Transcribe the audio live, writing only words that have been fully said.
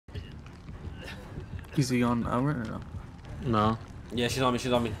Is he on Albert or no? No. Yeah, she's on me.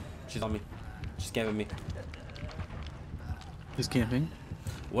 She's on me. She's on me. She's camping me. He's camping.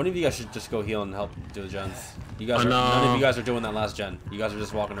 One of you guys should just go heal and help do the gens. You guys, none of you guys are doing that last gen. You guys are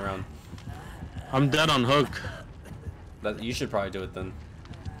just walking around. I'm dead on hook. You should probably do it then.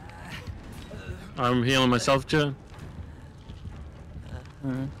 I'm healing myself, Jen.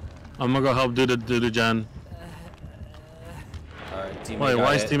 Alright. I'm gonna go help do the gen. Alright, teammate. Wait,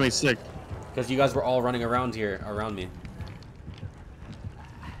 why is teammate sick? Because you guys were all running around here, around me.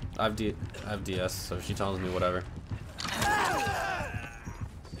 I have DS, so she tells me whatever.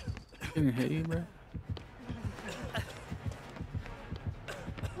 Didn't hit you, bro.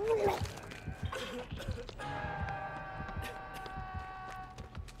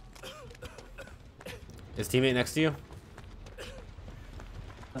 Is teammate next to you?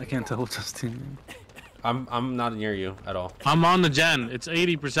 I can't tell what's his team. I'm not near you at all. I'm on the gen. It's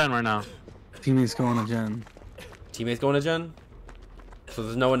 80% right now. Teammate's going to gen. Teammate's going to gen? So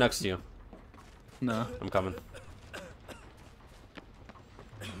there's no one next to you. No. I'm coming.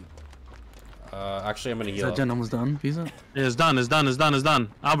 Actually, I'm gonna Is heal that up. gen almost done? Pizza? Yeah, it's done. It's done. It's done. It's done.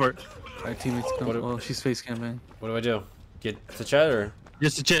 Albert. Alright, teammate's going. Oh, she's face camping. What do I do? Get to chat or?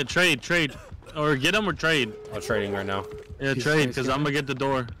 Just to trade. Or get him or trade. I'm trading right now. Yeah, She's trade, face because I'm camping. gonna get the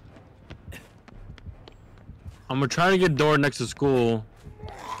door. I'm gonna try to get door next to school.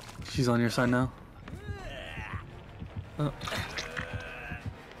 She's on your side now. Oh.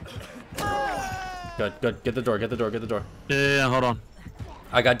 Good. Get the door. Yeah, hold on.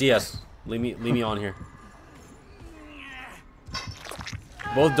 I got DS. Leave me on here.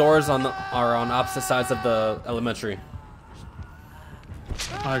 Both doors are on opposite sides of the elementary.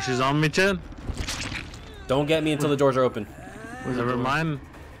 Alright, she's on me, Chad. Don't get me until the doors are open. Never mind.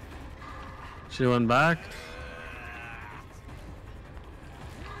 She went back.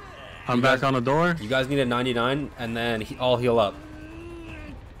 I'm back on the door. You guys need a 99 and then all heal up.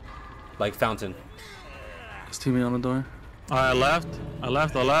 Like fountain. Is teammate on the door? Alright, I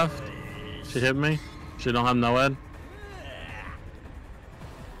left. She hit me. She don't have no head.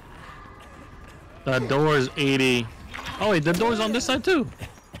 That door is 80. Oh wait, the door's on this side too.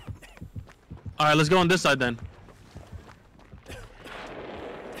 Alright, let's go on this side then.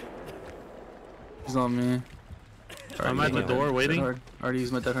 He's on me. I'm at the door waiting. Already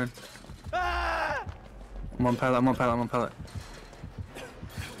used my dead hard. I'm on pallet.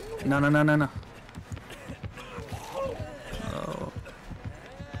 No. Oh.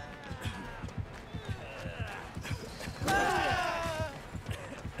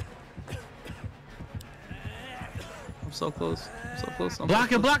 I'm so close.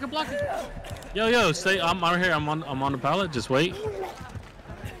 Block it. Yo, stay. I'm right here. I'm on the pallet. Just wait.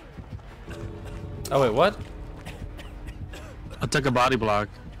 Oh wait, what? I took a body block.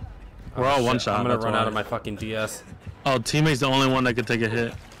 We're all one shot. I'm gonna that's run why. out of my fucking DS. Oh, teammate's the only one that can take a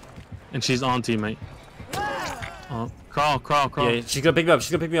hit, and she's on teammate. Oh, crawl. Yeah, she's gonna pick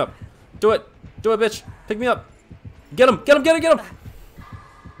me up. Do it, bitch. Pick me up. Get him.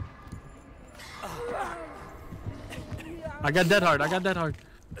 I got dead hard. I don't have dead hard.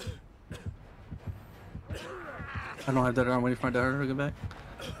 I'm waiting for my dead hard to get back.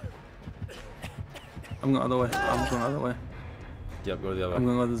 I'm going other way. Yep, go the other way. I'm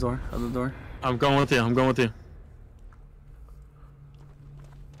going other door. I'm going with you.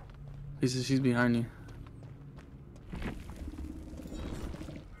 She's behind you.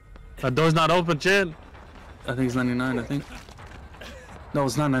 That door's not open, Chin. I think it's 99, I think. No,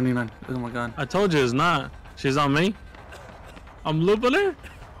 it's not 99. Oh my god. I told you it's not. She's on me. I'm looping her.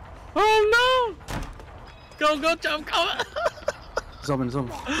 Oh no! Go, I'm coming. It's open.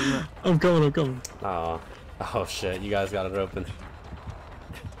 I'm coming. Oh shit, you guys got it open.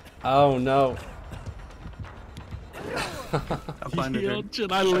 Oh no. I blinded her. Yo,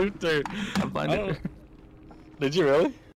 Chin, I looped her. I blinded her. Did you really?